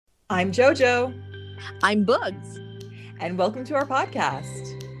I'm JoJo, I'm Bugs. and welcome to our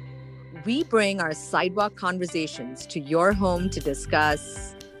podcast. We bring our sidewalk conversations to your home to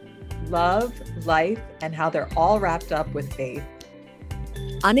discuss Love, life, and how they're all wrapped up with faith.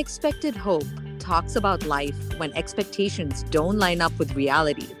 Unexpected Hope talks about life when expectations don't line up with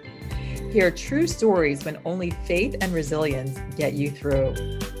reality. Hear true stories when only faith and resilience get you through.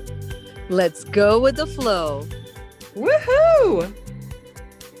 Let's go with the flow. Woohoo!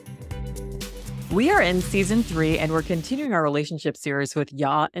 We are in season 3 and we're continuing our relationship series with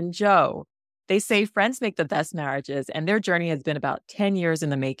Yaa and Joe. They say friends make the best marriages, and their journey has been about 10 years in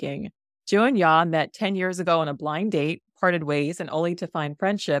the making. Joe and Yaa met 10 years ago on a blind date, parted ways, and only to find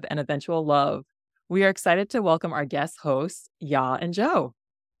friendship and eventual love. We are excited to welcome our guest hosts, Yaa and Joe.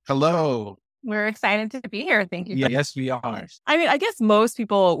 Hello. We're excited to be here. Thank you. Yes, we are. I mean, I guess most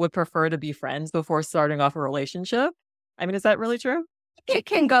people would prefer to be friends before starting off a relationship. I mean, is that really true? It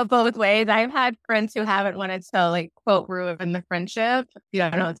can go both ways. I've had friends who haven't wanted to quote ruin the friendship. You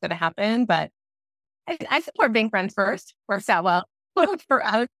don't know what's going to happen, but I support being friends first. Works out well for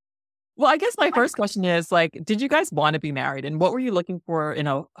us. Well, I guess my first question is did you guys want to be married, and what were you looking for in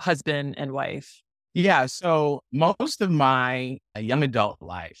a husband and wife? Yeah. So most of my young adult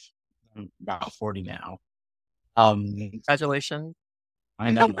life, I'm about 40 now. Congratulations. I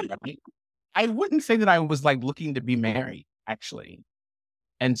know. I wouldn't say that I was looking to be married, actually.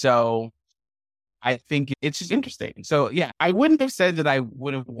 And so I think it's just interesting. So yeah, I wouldn't have said that I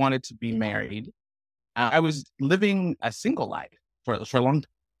would have wanted to be married. I was living a single life for a long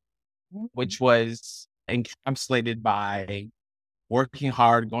time, which was encapsulated by working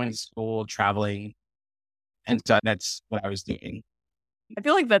hard, going to school, traveling. And so that's what I was doing. I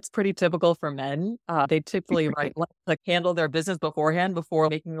feel like that's pretty typical for men. They typically like to handle their business beforehand before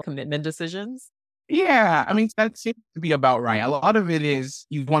making commitment decisions. Yeah, I mean, that seems to be about right. A lot of it is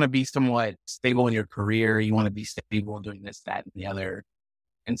you want to be somewhat stable in your career. You want to be stable doing this, that, and the other.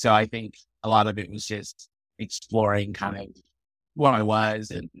 And so I think a lot of it was just exploring kind of what I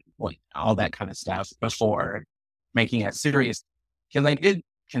was and all that kind of stuff before making it serious. Because I did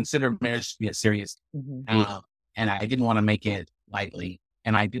consider marriage to be a serious, and I didn't want to make it lightly.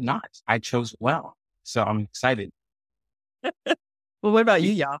 And I did not. I chose well. So I'm excited. Well, what about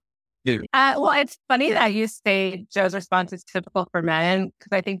you, Yaa? Well, it's funny that you say Joe's response is typical for men,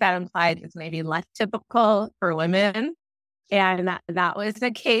 because I think that implies it's maybe less typical for women. And that was the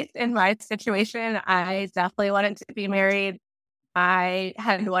case in my situation. I definitely wanted to be married. I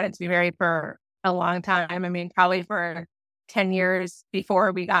had wanted to be married for a long time. I mean, probably for 10 years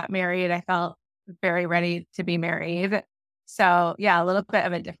before we got married, I felt very ready to be married. So yeah, a little bit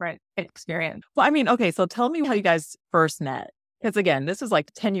of a different experience. Well, I mean, okay, so tell me how you guys first met. Because again, this is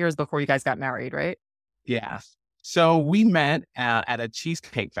 10 years before you guys got married, right? Yeah. So we met at a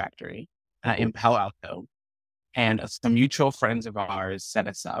cheesecake factory in Palo Alto, and some mutual friends of ours set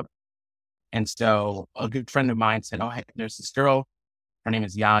us up. And so a good friend of mine said, "Oh, hey, there's this girl. Her name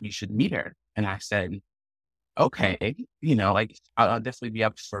is Yaa. You should meet her." And I said, "Okay, I'll definitely be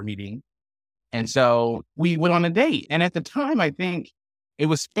up for a meeting." And so we went on a date. And at the time, I think it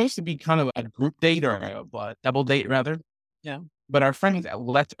was supposed to be kind of a group date or a double date, rather. Yeah. But our friends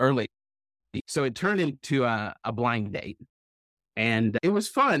left early. So it turned into a blind date. And it was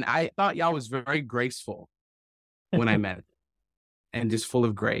fun. I thought Yaa was very graceful when I met her, and just full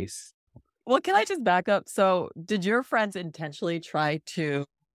of grace. Well, can I just back up? So did your friends intentionally try to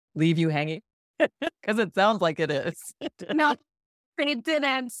leave you hanging? Because it sounds like it is. No, they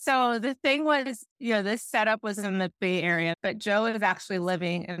didn't. So the thing was, this setup was in the Bay Area, but Joe was actually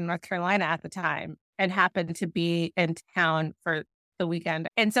living in North Carolina at the time and happened to be in town for the weekend.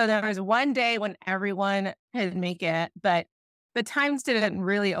 And so there was one day when everyone could make it, but the times didn't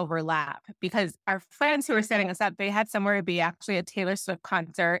really overlap because our friends who were setting us up, they had somewhere to be, actually a Taylor Swift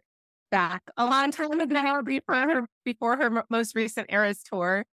concert back a long time ago before her most recent Eras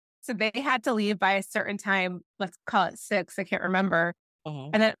tour. So they had to leave by a certain time, let's call it 6, I can't remember.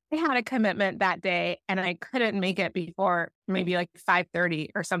 And then I had a commitment that day and I couldn't make it before maybe 5:30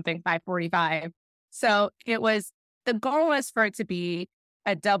 or something, 5:45. So the goal was for it to be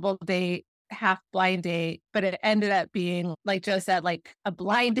a double date, half blind date, but it ended up being, like Joe said, a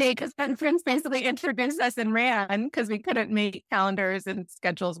blind date because my friends basically introduced us and ran because we couldn't make calendars and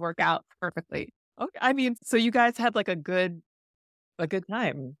schedules work out perfectly. Okay. I mean, so you guys had a good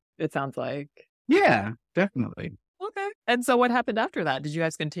time, it sounds like. Yeah, definitely. Okay. And so what happened after that? Did you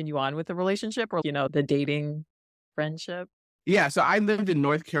guys continue on with the relationship or, the dating friendship? Yeah, so I lived in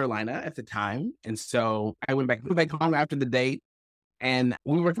North Carolina at the time. And so I went back home after the date. And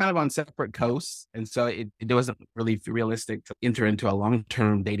we were kind of on separate coasts. And so it wasn't really realistic to enter into a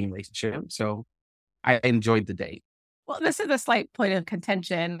long-term dating relationship. So I enjoyed the date. Well, this is a slight point of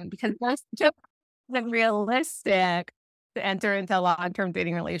contention because that's just isn't realistic to enter into a long-term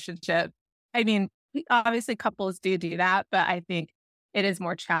dating relationship. I mean, obviously couples do that, but I think it is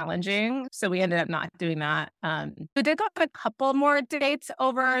more challenging. So we ended up not doing that. We did go on a couple more dates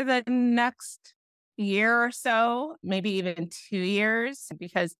over the next year or so, maybe even 2 years,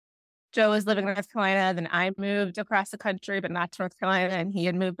 because Joe was living in North Carolina. Then I moved across the country, but not to North Carolina, and he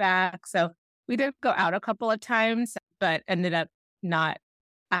had moved back. So we did go out a couple of times, but ended up not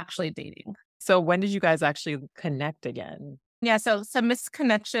actually dating. So when did you guys actually connect again? Yeah, so some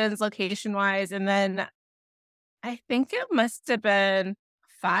misconnections location-wise, and then I think it must have been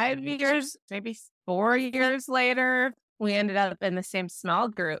 5 years, maybe 4 years later, we ended up in the same small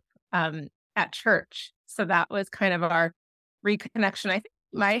group at church. So that was kind of our reconnection. I think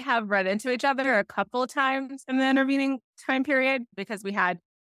we might have run into each other a couple of times in the intervening time period because we had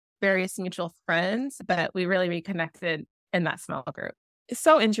various mutual friends, but we really reconnected in that small group. It's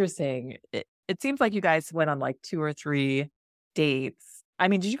so interesting. It seems like you guys went on like 2 or 3 dates. I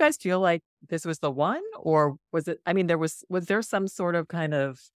mean, did you guys feel like this was the one, or was it? I mean, was there some sort of kind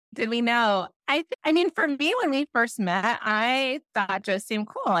of? Did we know? I mean, for me, when we first met, I thought Joe seemed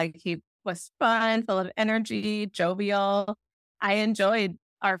cool. Like he was fun, full of energy, jovial. I enjoyed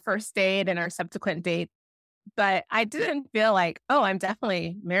our first date and our subsequent date, but I didn't feel like, oh, I'm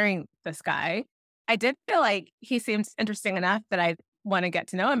definitely marrying this guy. I did feel like he seemed interesting enough that I want to get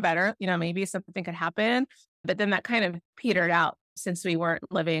to know him better. You know, maybe something could happen, but then that kind of petered out since we weren't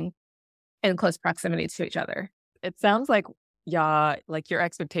living in close proximity to each other. It sounds like, yeah, like your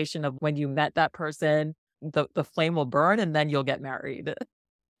expectation of when you met that person, the flame will burn and then you'll get married.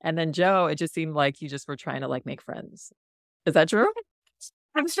 And then Joe, it just seemed like you just were trying to like make friends. Is that true?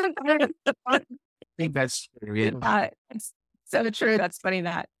 I'm sure I think that's true. it's so true. That's funny.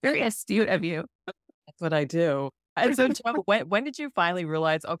 That very astute of you. That's what I do. And so, Joe, when did you finally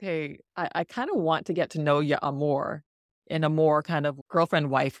realize, okay, I kind of want to get to know you more in a more kind of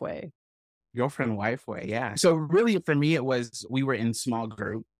girlfriend-wife way? Girlfriend-wife way, yeah. So really for me, it was, we were in small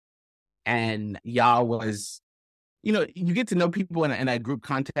group and Yaa was, you get to know people in a group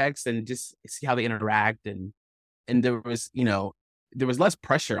context and just see how they interact. And there was, there was less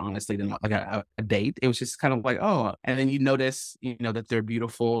pressure, honestly, than like a date. It was just kind of like, oh, and then you notice, that they're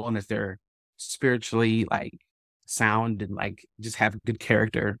beautiful and that they're spiritually like sound and like just have good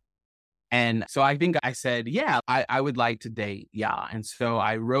character. And so I think I said, yeah, I would like to date Yaa. And so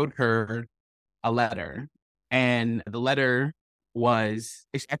I wrote her a letter, and the letter was,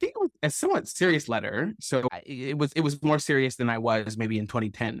 I think it was a somewhat serious letter. So it was more serious than I was maybe in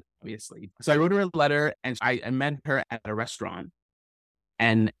 2010, obviously. So I wrote her a letter and I met her at a restaurant.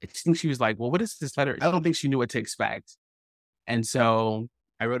 And I think she was like, well, what is this letter? I don't think she knew what to expect. And so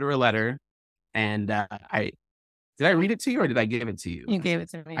I wrote her a letter, and did I read it to you or did I give it to you? You gave it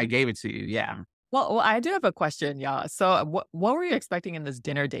to me. I gave it to you, yeah. Well, I do have a question, yeah. So what were you expecting in this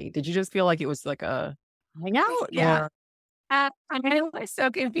dinner date? Did you just feel like it was like a hangout? Yeah. Or? I was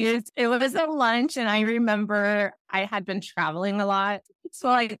so confused. It was a lunch, and I remember I had been traveling a lot. So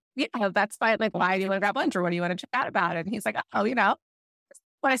like, that's fine. Like, why do you want to grab lunch, or what do you want to chat about? And he's like, oh,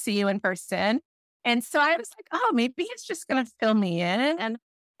 want to see you in person. And so I was like, oh, maybe he's just going to fill me in.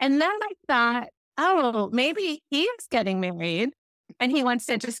 And then I thought, oh, maybe he's getting married and he wants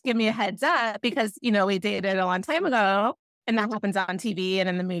to just give me a heads up because, we dated a long time ago and that happens on TV and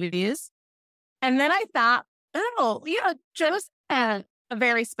in the movies. And then I thought, oh, Joe's a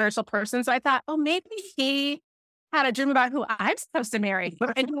very spiritual person. So I thought, oh, maybe he had a dream about who I'm supposed to marry.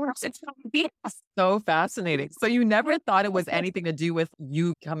 And he wants to tell me. So fascinating. So you never thought it was anything to do with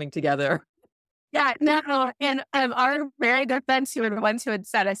you coming together? Yeah, no. And our very good friends who were the ones who had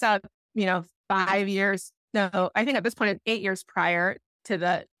set us up, 5 years, no, I think at this point, 8 years prior to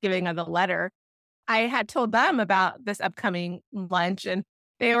the giving of the letter, I had told them about this upcoming lunch and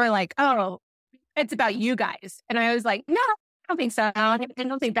they were like, oh, it's about you guys. And I was like, no, I don't think so. I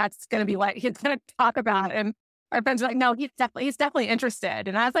don't think that's going to be what he's going to talk about. And our friends were like, no, he's definitely interested.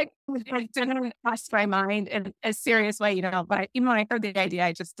 And I was like, it didn't cross my mind in a serious way, but even when I heard the idea,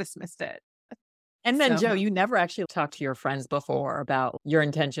 I just dismissed it. And then, Joe, you never actually talked to your friends before about your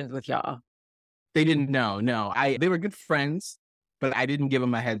intentions with Yaa. They didn't know. No, they were good friends, but I didn't give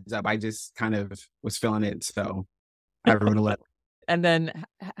them a heads up. I just kind of was feeling it. So I wrote a letter. And then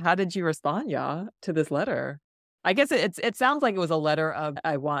how did you respond, Yaa, to this letter? I guess it sounds like it was a letter of,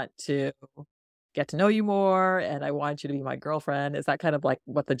 I want to get to know you more and I want you to be my girlfriend. Is that kind of like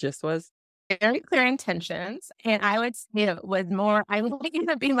what the gist was? very clear intentions. And I would say it was more, I would like you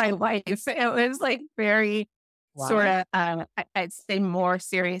to be my wife. It was like very sort Wow. of, I'd say more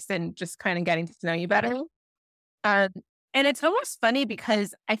serious than just kind of getting to know you better. Um, and it's almost funny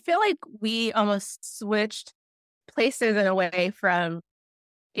because I feel like we almost switched places in a way from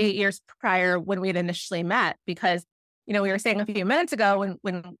 8 years prior when we had initially met, because, we were saying a few minutes ago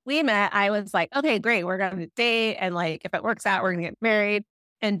when we met, I was like, okay, great, we're going to date. And like, if it works out, we're going to get married.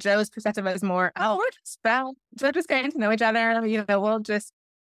 And Joe's perspective was more, oh, we're just getting to know each other. We'll just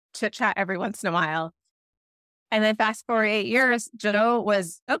chit chat every once in a while. And then fast forward 8 years, Joe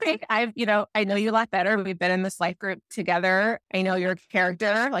was, okay, I know you a lot better. We've been in this life group together. I know your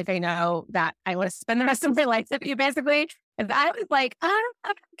character. Like, I know that I want to spend the rest of my life with you, basically. And I was like,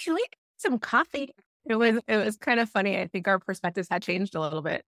 can we get some coffee? It was kind of funny. I think our perspectives had changed a little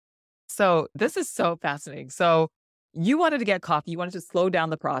bit. So this is so fascinating. So you wanted to get coffee. You wanted to slow down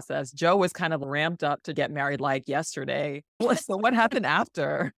the process. Joe was kind of ramped up to get married like yesterday. So what happened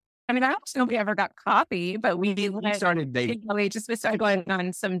after? I mean, I don't know if we ever got coffee, but we started dating. we started going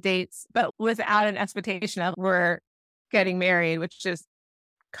on some dates, but without an expectation of we're getting married, which is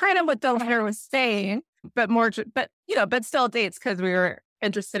kind of what the letter was saying, but but still dates because we were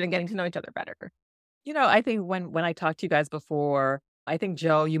interested in getting to know each other better. I think when I talked to you guys before, I think,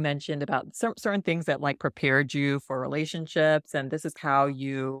 Joe, you mentioned about certain things that like prepared you for relationships. And this is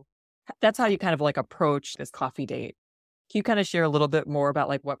that's how you kind of like approach this coffee date. Can you kind of share a little bit more about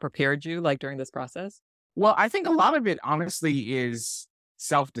like what prepared you like during this process? Well, I think a lot of it honestly is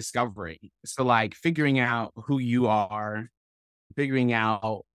self-discovery. So like figuring out who you are, figuring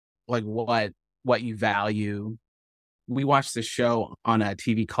out like what you value. We watched this show on a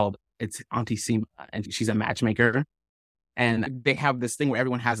TV called It's Auntie Sima, and she's a matchmaker. And they have this thing where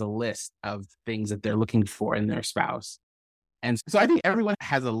everyone has a list of things that they're looking for in their spouse. And so I think everyone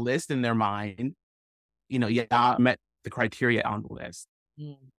has a list in their mind. Yeah, met the criteria on the list.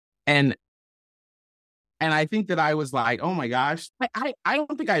 Mm. And I think that I was like, oh my gosh, I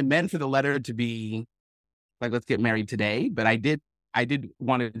don't think I meant for the letter to be like, let's get married today. But I did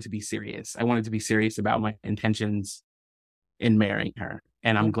want it to be serious. I wanted to be serious about my intentions in marrying her.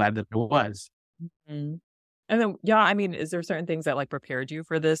 And I'm glad that it was. Mm-hmm. And then, yeah, I mean, is there certain things that like prepared you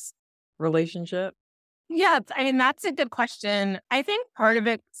for this relationship? Yeah, I mean, that's a good question. I think part of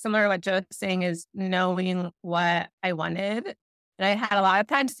it, similar to what Joe's saying, is knowing what I wanted. And I had a lot of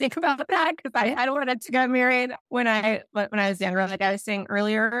time to think about that because I had wanted to get married when I was younger, like I was saying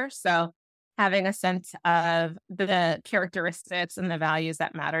earlier. So having a sense of the characteristics and the values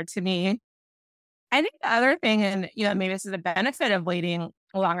that matter to me. I think the other thing, and maybe this is a benefit of waiting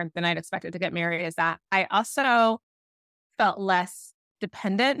longer than I'd expected to get married, is that I also felt less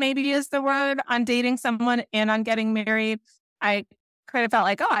dependent, maybe is the word, on dating someone and on getting married. I kind of felt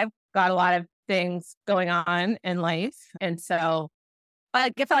like, oh, I've got a lot of things going on in life. And so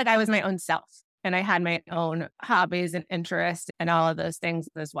I felt like I was my own self and I had my own hobbies and interests and all of those things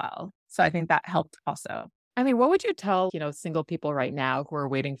as well. So I think that helped also. I mean, what would you tell, single people right now who are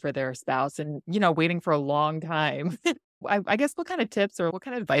waiting for their spouse and, waiting for a long time? I guess what kind of tips or what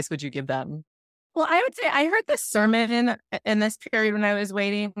kind of advice would you give them? Well, I would say I heard this sermon in this period when I was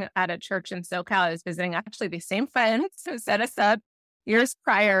waiting at a church in SoCal. I was visiting actually the same friends who set us up years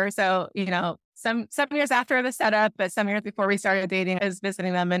prior. So, some years after the setup, but some years before we started dating, I was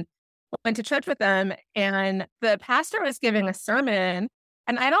visiting them and went to church with them. And the pastor was giving a sermon.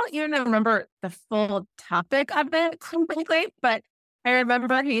 And I don't even remember the full topic of it completely, but I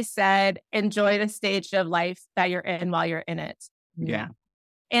remember he said, enjoy the stage of life that you're in while you're in it. Yeah.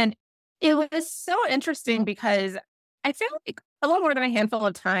 And it was so interesting because I feel like a little more than a handful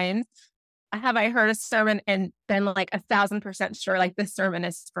of times I heard a sermon and been like 1,000% sure, like this sermon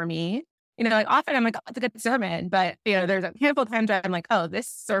is for me. Like often I'm like, oh, it's a good sermon, but there's a handful of times where I'm like, oh, this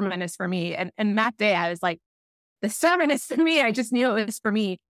sermon is for me. And that day I was like, the sermon is for me. I just knew it was for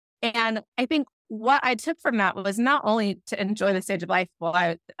me. And I think what I took from that was not only to enjoy the stage of life while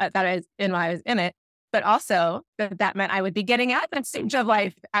I was in it, but also that meant I would be getting out that stage of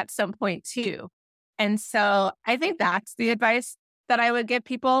life at some point too. And so I think that's the advice that I would give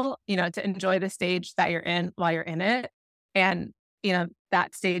people, to enjoy the stage that you're in while you're in it. And,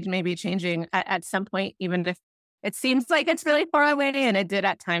 that stage may be changing at some point, even if it seems like it's really far away, and it did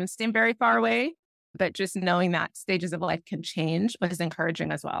at times seem very far away. But just knowing that stages of life can change was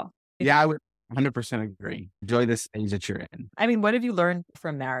encouraging as well. Yeah, I would 100% agree. Enjoy the stage that you're in. I mean, what have you learned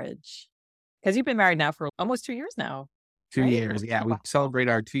from marriage? Because you've been married now for almost 2 years now. 2 right? years. Yeah, we celebrate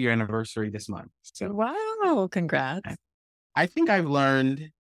our 2-year anniversary this month. So Wow, congrats. I think I've learned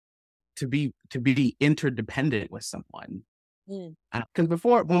to be interdependent with someone. Because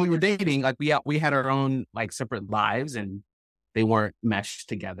before, when we were dating, like we had our own like separate lives and they weren't meshed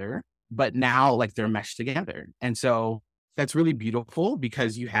together. But now, like they're meshed together, and so that's really beautiful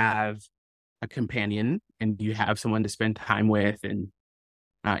because you have a companion and you have someone to spend time with and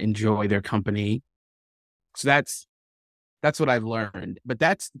enjoy their company. So that's what I've learned. But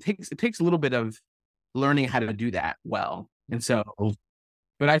it takes a little bit of learning how to do that well. And so,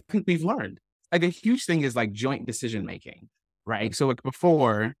 but I think we've learned. Like a huge thing is like joint decision making, right? So like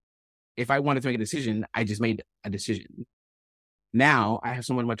before, if I wanted to make a decision, I just made a decision. Now I have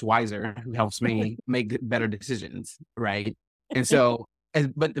someone much wiser who helps me make better decisions, right? And so,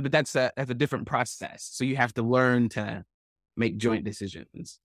 but that's a different process. So you have to learn to make joint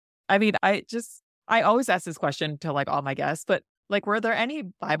decisions. I mean, I always ask this question to like all my guests, but like, were there any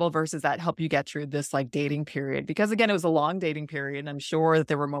Bible verses that help you get through this like dating period? Because again, it was a long dating period. And I'm sure that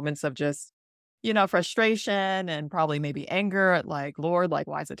there were moments of just, frustration and probably maybe anger at like, Lord, like,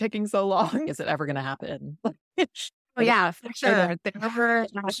 why is it taking so long? Is it ever going to happen? Oh, yeah, for sure. There were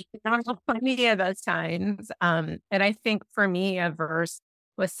plenty of those times. And I think for me, a verse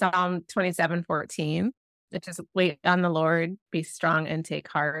was Psalm 27:14, which is wait on the Lord, be strong and take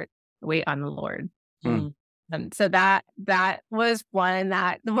heart, wait on the Lord. So that was one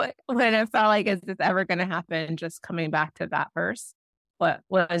that when it felt like, is this ever going to happen? Just coming back to that verse, what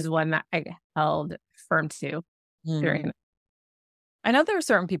was one that I held firm to during. I know there are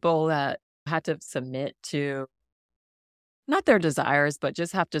certain people that had to submit to not their desires, but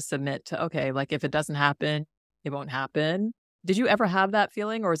just have to submit to, okay, like if it doesn't happen, it won't happen. Did you ever have that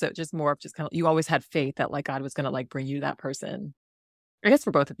feeling, or is it just more of just kind of, you always had faith that like God was going to like bring you that person? I guess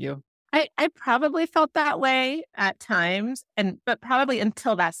for both of you. I probably felt that way at times, but probably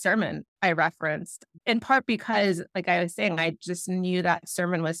until that sermon I referenced, in part because, like I was saying, I just knew that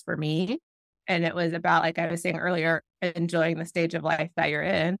sermon was for me. And it was about, like I was saying earlier, enjoying the stage of life that you're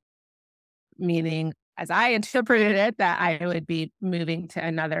in, meaning, as I interpreted it, that I would be moving to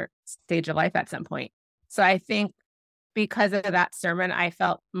another stage of life at some point. So I think because of that sermon, I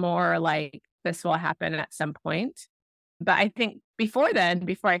felt more like this will happen at some point. But I think before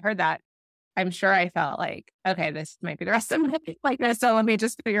I heard that, I'm sure I felt like, okay, this might be the rest of my life like this. So let me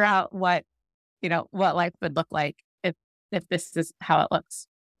just figure out what life would look like if this is how it looks.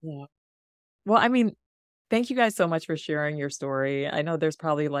 Yeah. Well, I mean, thank you guys so much for sharing your story. I know there's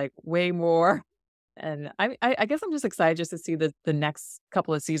probably like way more. And I guess I'm just excited just to see the next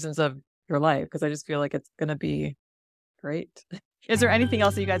couple of seasons of your life, because I just feel like it's going to be great. Is there anything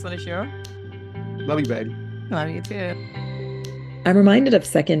else that you guys want to share? Love you, babe. Love you too. I'm reminded of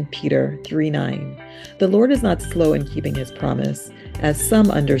 2 Peter 3:9. The Lord is not slow in keeping his promise, as some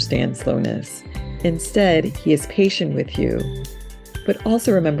understand slowness. Instead, he is patient with you. But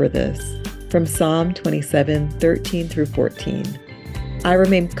also remember this, from Psalm 27:13 through 14. I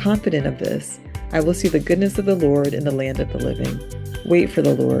remain confident of this. I will see the goodness of the Lord in the land of the living. Wait for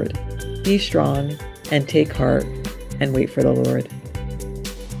the Lord. Be strong and take heart and wait for the Lord.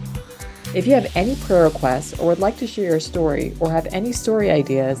 If you have any prayer requests or would like to share your story or have any story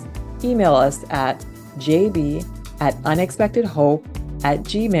ideas, email us at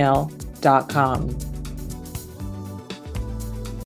jb@unexpectedhope@gmail.com.